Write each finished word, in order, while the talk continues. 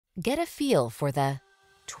Get a feel for the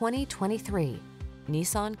 2023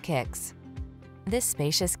 Nissan Kicks. This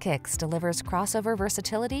spacious Kicks delivers crossover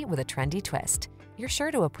versatility with a trendy twist. You're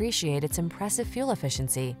sure to appreciate its impressive fuel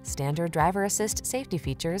efficiency, standard driver assist safety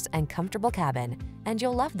features, and comfortable cabin, and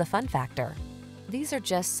you'll love the fun factor. These are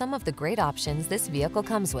just some of the great options this vehicle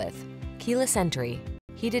comes with: keyless entry,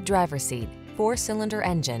 heated driver's seat, 4-cylinder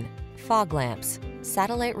engine, fog lamps,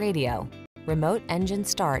 satellite radio, remote engine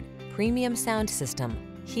start, premium sound system,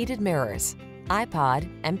 heated mirrors, iPod,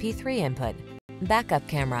 MP3 input, backup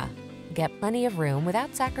camera. Get plenty of room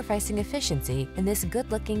without sacrificing efficiency in this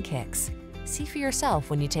good-looking Kicks. See for yourself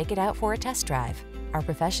when you take it out for a test drive. Our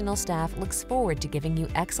professional staff looks forward to giving you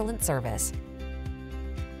excellent service.